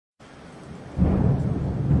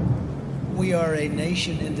we are a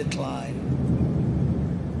nation in decline.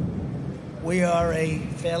 We are a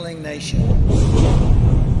failing nation.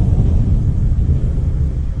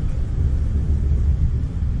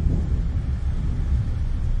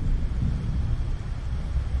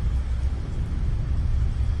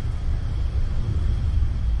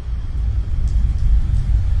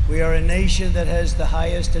 We are a nation that has the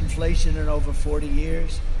highest inflation in over 40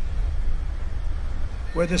 years,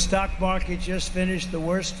 where the stock market just finished the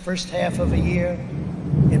worst first half of a year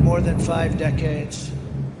in more than 5 decades.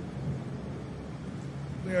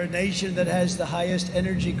 We are a nation that has the highest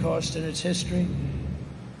energy cost in its history,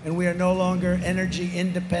 and we are no longer energy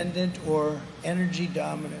independent or energy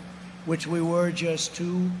dominant, which we were just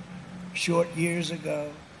 2 short years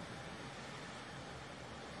ago.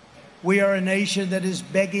 We are a nation that is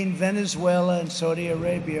begging Venezuela and Saudi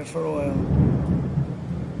Arabia for oil.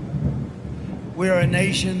 We are a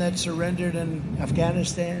nation that surrendered in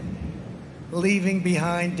Afghanistan, leaving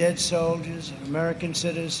behind dead soldiers, American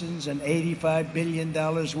citizens, and $85 billion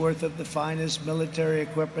worth of the finest military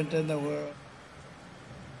equipment in the world.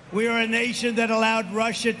 We are a nation that allowed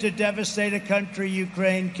Russia to devastate a country,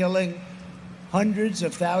 Ukraine, killing hundreds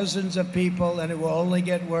of thousands of people, and it will only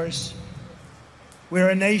get worse. We're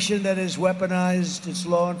a nation that has weaponized its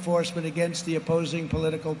law enforcement against the opposing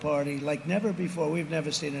political party like never before. We've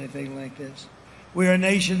never seen anything like this. We're a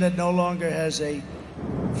nation that no longer has a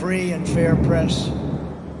free and fair press.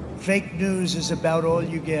 Fake news is about all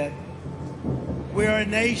you get. We are a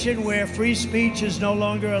nation where free speech is no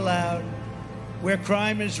longer allowed, where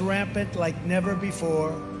crime is rampant like never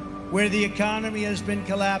before, where the economy has been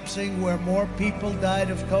collapsing, where more people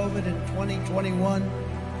died of COVID in 2021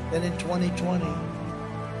 than in 2020.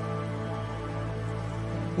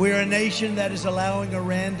 We are a nation that is allowing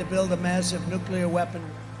Iran to build a massive nuclear weapon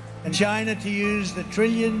and China to use the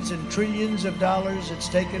trillions and trillions of dollars it's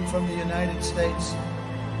taken from the United States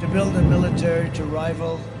to build a military to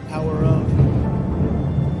rival our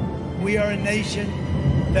own. We are a nation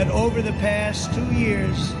that over the past 2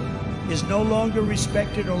 years is no longer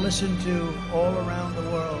respected or listened to all around the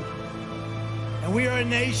world. And we are a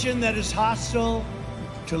nation that is hostile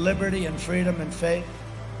to liberty and freedom and faith.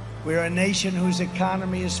 We are a nation whose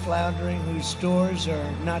economy is floundering, whose stores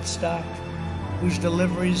are not stocked, whose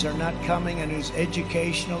deliveries are not coming, and whose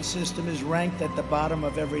educational system is ranked at the bottom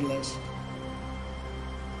of every list.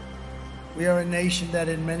 We are a nation that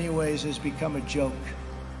in many ways has become a joke.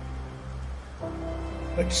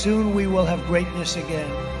 But soon we will have greatness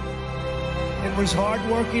again. It was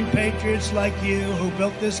hard-working patriots like you who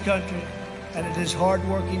built this country, and it is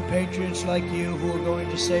hard-working patriots like you who are going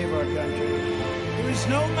to save our country. There is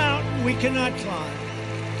no mountain we cannot climb.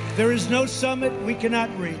 There is no summit we cannot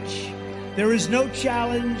reach. There is no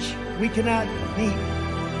challenge we cannot meet.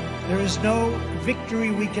 There is no victory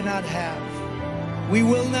we cannot have. We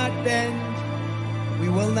will not bend. We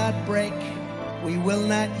will not break. We will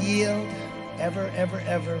not yield. Ever, ever,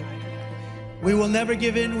 ever. We will never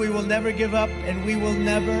give in. We will never give up. And we will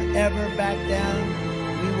never, ever back down.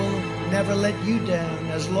 We will never let you down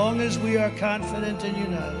as long as we are confident and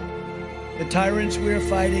united. The tyrants we are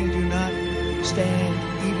fighting do not stand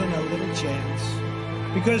even a little chance.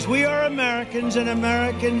 Because we are Americans, and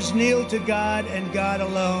Americans kneel to God and God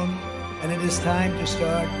alone. And it is time to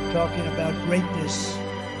start talking about greatness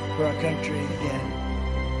for our country again.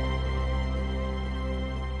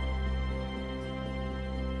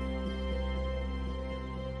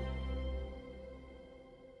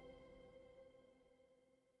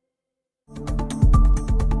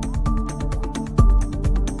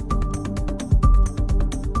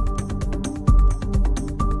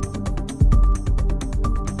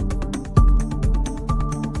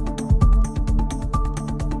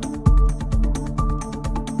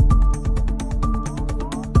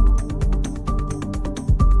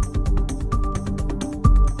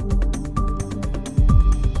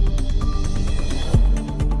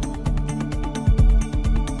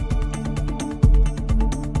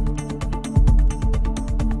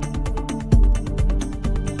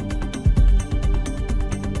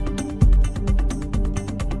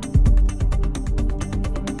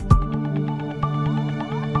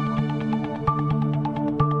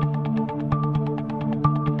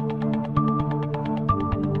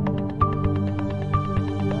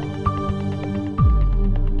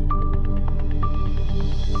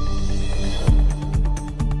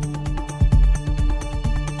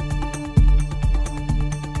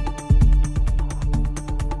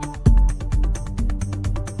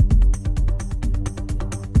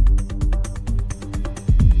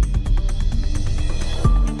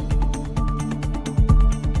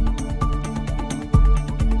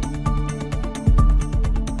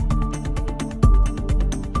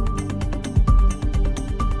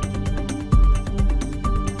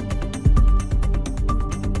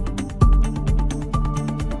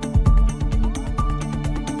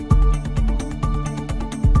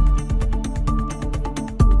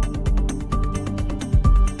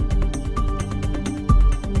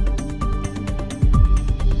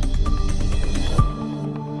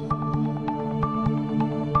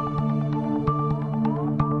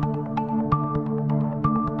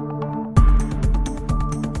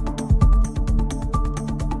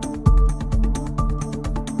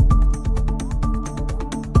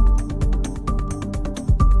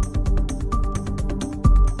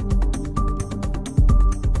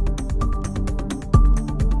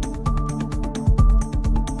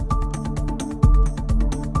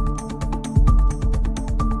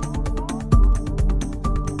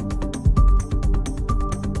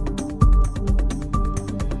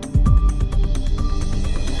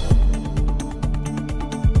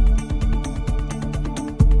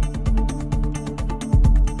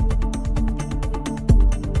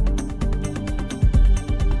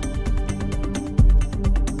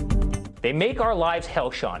 They make our lives hell,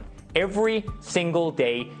 Sean, every single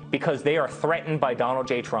day because they are threatened by Donald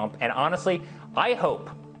J. Trump. And honestly, I hope,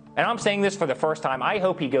 and I'm saying this for the first time, I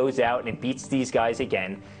hope he goes out and beats these guys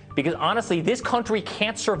again, because honestly, this country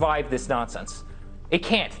can't survive this nonsense. It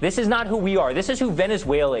can't. This is not who we are. This is who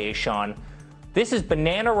Venezuela is, Sean. This is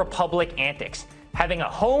Banana Republic antics. Having a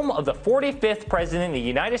home of the 45th president of the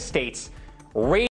United States